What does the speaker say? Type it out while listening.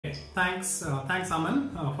Thanks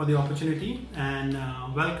Aman for the opportunity, and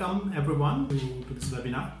welcome everyone to this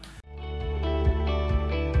webinar.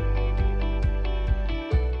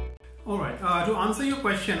 Alright, to answer your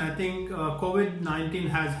question, I think COVID-19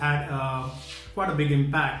 has had quite a big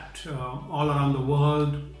impact all around the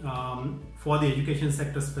world, for the education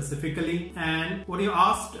sector specifically. And what you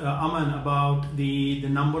asked Aman about the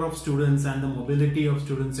number of students and the mobility of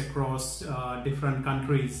students across different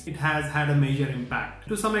countries, it has had a major impact.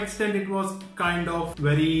 To some extent it was kind of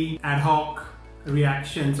very ad hoc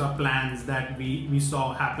reactions or plans that we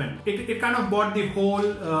saw happen. It kind of brought the whole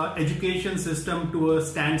education system to a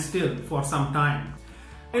standstill for some time.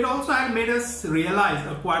 It also had made us realize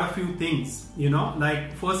quite a few things,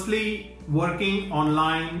 like firstly, working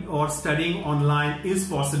online or studying online is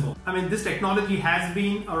possible. I mean, this technology has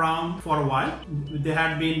been around for a while. There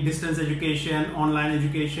had been distance education, online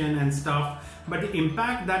education and stuff. But the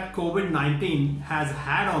impact that COVID-19 has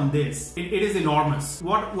had on this, it is enormous.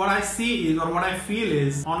 What I see is, or what I feel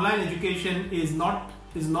is, online education is not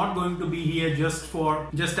going to be here just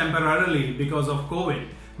temporarily because of COVID,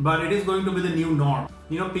 but it is going to be the new norm.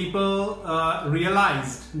 People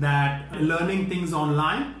realized that learning things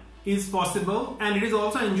online is possible and it is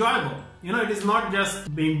also enjoyable. It is not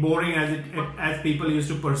just being boring as people used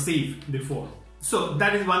to perceive before. So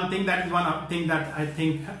that is one thing. That is one thing that I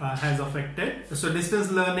think has affected. So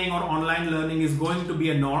distance learning or online learning is going to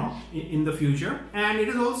be a norm in the future, and it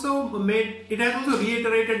has also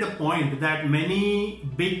reiterated the point that many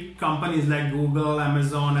big companies like Google,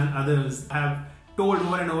 Amazon, and others have told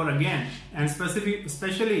over and over again. And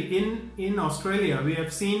especially in Australia, we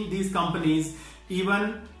have seen these companies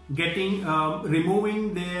even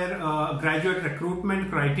removing their graduate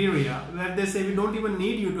recruitment criteria, where they say we don't even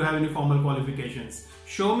need you to have any formal qualifications.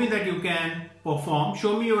 Show me that you can perform,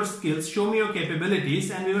 show me your skills, show me your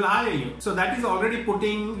capabilities, and we will hire you. So that is already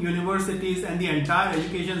putting universities and the entire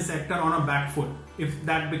education sector on a back foot, if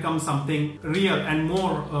that becomes something real and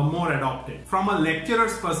more adopted. From a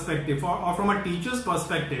lecturer's perspective or from a teacher's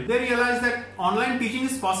perspective, they realize that online teaching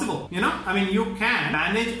is possible. I mean, you can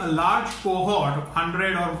manage a large cohort of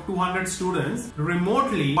 100 or 200 students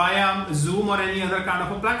remotely via Zoom or any other kind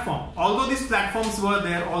of a platform. Although these platforms were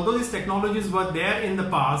there, although these technologies were there in the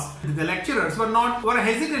past, the lecturers were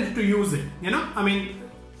hesitant to use it. I mean,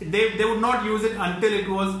 they would not use it until it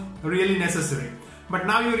was really necessary. But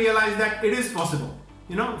now you realize that it is possible.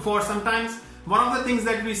 For sometimes one of the things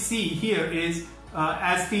that we see here is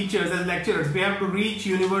as teachers, as lecturers, we have to reach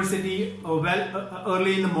university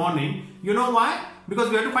early in the morning. You know why? Because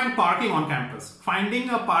we have to find parking on campus. Finding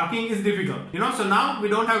a parking is difficult. So now we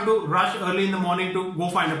don't have to rush early in the morning to go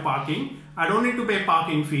find a parking. I don't need to pay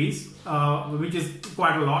parking fees, which is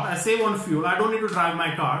quite a lot. I save on fuel. I don't need to drive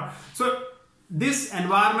my car. So this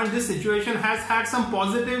environment, this situation has had some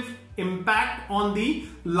positive impact on the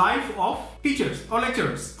life of teachers or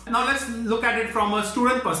lecturers. Now let's look at it from a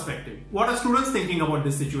student perspective. What are students thinking about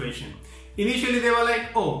this situation? Initially they were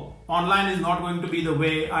like, oh, online is not going to be the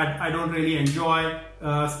way. I don't really enjoy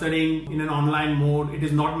studying in an online mode. It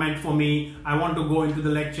is not meant for me. I want to go into the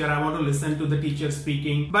lecture. I want to listen to the teacher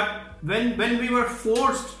speaking. But when we were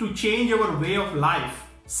forced to change our way of life,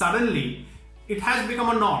 suddenly it has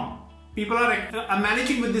become a norm. People are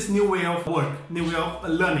managing with this new way of work, new way of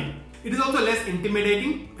learning. It is also less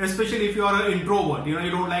intimidating, especially if you are an introvert. You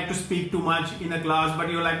don't like to speak too much in a class, but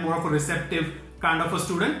you're like more of a receptive kind of a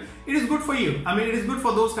student. It is good for you. I mean, it is good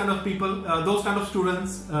for those kind of people, those kind of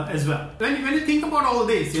students as well. When you think about all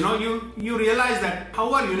this, you realize that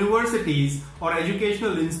how are universities or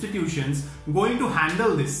educational institutions going to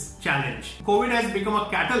handle this challenge? COVID has become a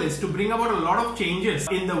catalyst to bring about a lot of changes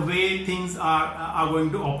in the way things are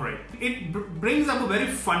going to operate. It brings up a very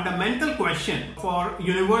fundamental question for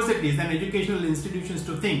universities and educational institutions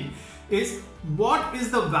to think is, what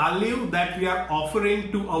is the value that we are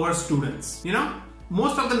offering to our students?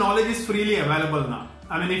 Most of the knowledge is freely available now.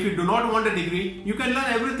 I mean, if you do not want a degree, you can learn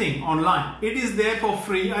everything online. It is there for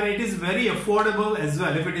free, and it is very affordable as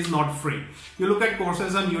well if it is not free. You look at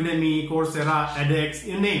courses on Udemy, Coursera, edX,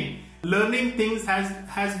 you name. Learning things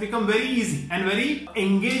has become very easy and very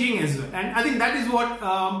engaging as well. And I think that is what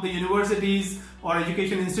the universities or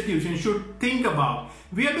education institutions should think about.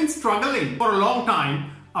 We have been struggling for a long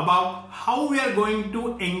time about how we are going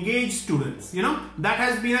to engage students. That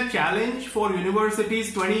has been a challenge for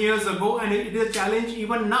universities 20 years ago, and it is a challenge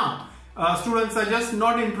even now. Students are just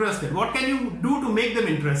not interested. What can you do to make them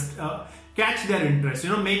catch their interest,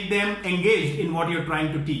 make them engaged in what you're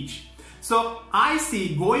trying to teach? So I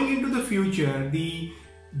see going into the future, the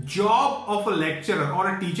job of a lecturer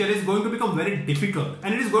or a teacher is going to become very difficult,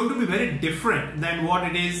 and it is going to be very different than what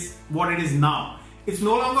it is now. It's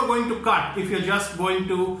no longer going to cut if you're just going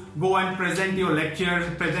to go and present your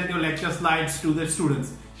lecture slides to the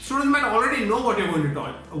students. Students might already know what you're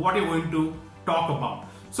going to talk about.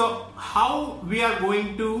 So how we are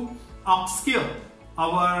going to upskill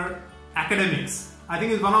our academics, I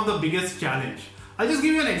think, is one of the biggest challenge. I'll just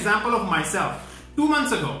give you an example of myself. 2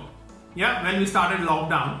 months ago, when we started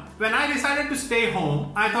lockdown, when I decided to stay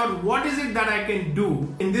home, I thought, what is it that I can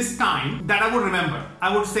do in this time that I would remember?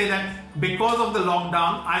 I would say that because of the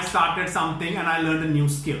lockdown, I started something and I learned a new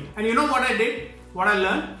skill. And you know what I did? What I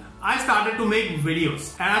learned? I started to make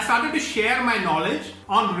videos and I started to share my knowledge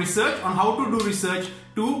on research, on how to do research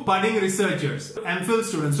to budding researchers, MPhil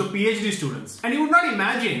students, so PhD students. And you would not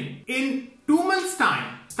imagine, in 2 months'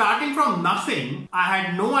 time, starting from nothing, I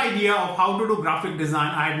had no idea of how to do graphic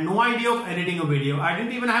design. I had no idea of editing a video. I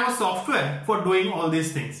didn't even have a software for doing all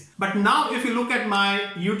these things. But now if you look at my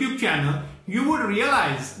YouTube channel, you would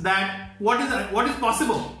realize that what is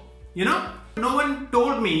possible. No one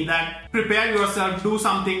told me that prepare yourself, do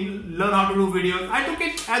something, learn how to do videos. I took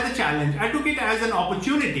it as a challenge. I took it as an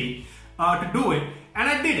opportunity to do it, and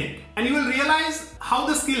I did it. And you will realize how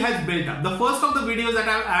the skill has built up. The first of the videos that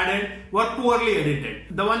I've added were poorly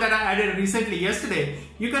edited. The one that I added recently, yesterday,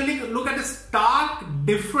 you can look at a stark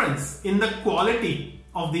difference in the quality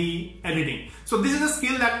of the editing. So this is a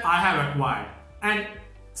skill that I have acquired. And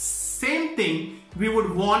same thing we would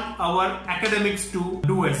want our academics to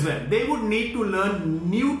do as well. They would need to learn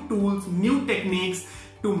new tools, new techniques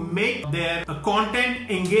to make their content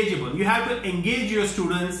engageable. You have to engage your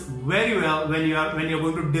students very well when you're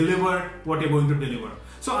going to deliver what you're going to deliver.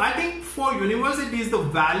 So I think for universities, the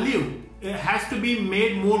value has to be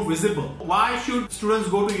made more visible. Why should students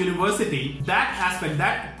go to university? That aspect,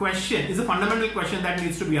 that question is a fundamental question that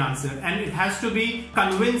needs to be answered, and it has to be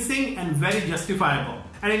convincing and very justifiable.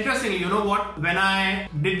 And interestingly, you know what? When I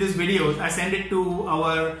did these videos, I sent it to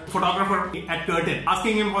our photographer at Curtin,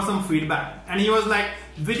 asking him for some feedback. And he was like,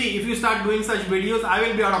 Vidi, if you start doing such videos, I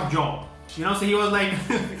will be out of job. So he was like,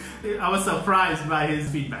 I was surprised by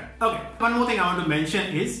his feedback. Okay, one more thing I want to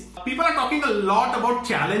mention is, people are talking a lot about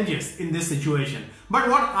challenges in this situation. But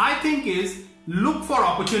what I think is, look for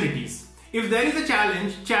opportunities. If there is a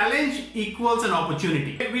challenge equals an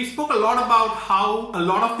opportunity. We spoke a lot about how a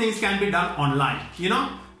lot of things can be done online.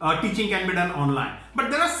 Teaching can be done online. But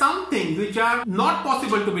there are some things which are not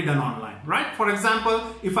possible to be done online, right? For example,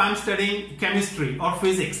 if I'm studying chemistry or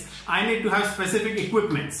physics, I need to have specific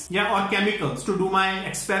equipments, or chemicals to do my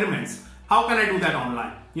experiments. How can I do that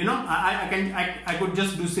online? I could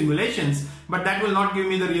just do simulations, but that will not give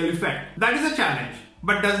me the real effect. That is a challenge.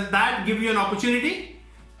 But does that give you an opportunity?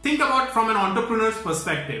 Think about from an entrepreneur's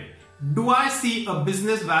perspective. Do I see a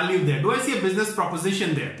business value there? Do I see a business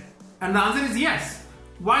proposition there? And the answer is yes.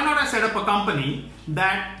 Why not I set up a company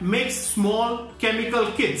that makes small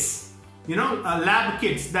chemical kits, lab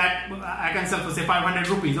kits that I can sell for say 500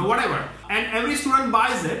 rupees or whatever. And every student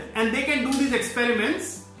buys it and they can do these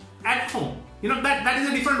experiments at home. That is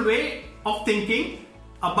a different way of thinking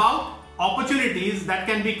about opportunities that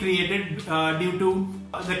can be created due to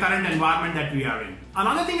the current environment that we are in.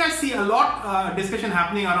 Another thing I see a lot discussion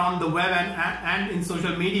happening around the web and in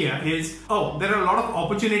social media is, there are a lot of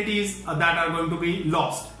opportunities that are going to be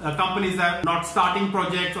lost. Companies are not starting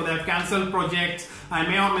projects, or they have cancelled projects. I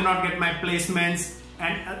may or may not get my placements,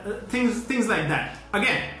 and things like that.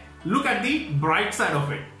 Again, look at the bright side of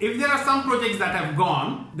it. If there are some projects that have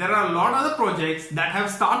gone, there are a lot of other projects that have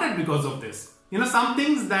started because of this. Some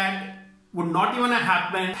things that would not even have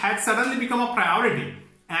happened had suddenly become a priority.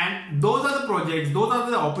 And those are the projects, those are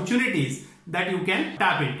the opportunities that you can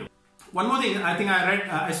tap into. One more thing, I think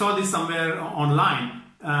I saw this somewhere online,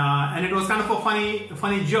 and it was kind of a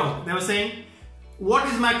funny joke. They were saying, what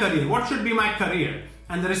is my career? What should be my career?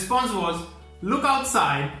 And the response was, look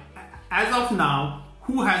outside, as of now,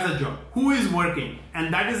 who has a job? Who is working?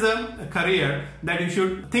 And that is a career that you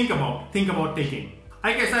should think about taking.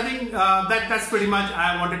 I guess I think that's pretty much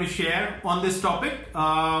I wanted to share on this topic.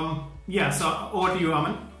 So over to you,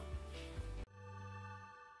 Aman.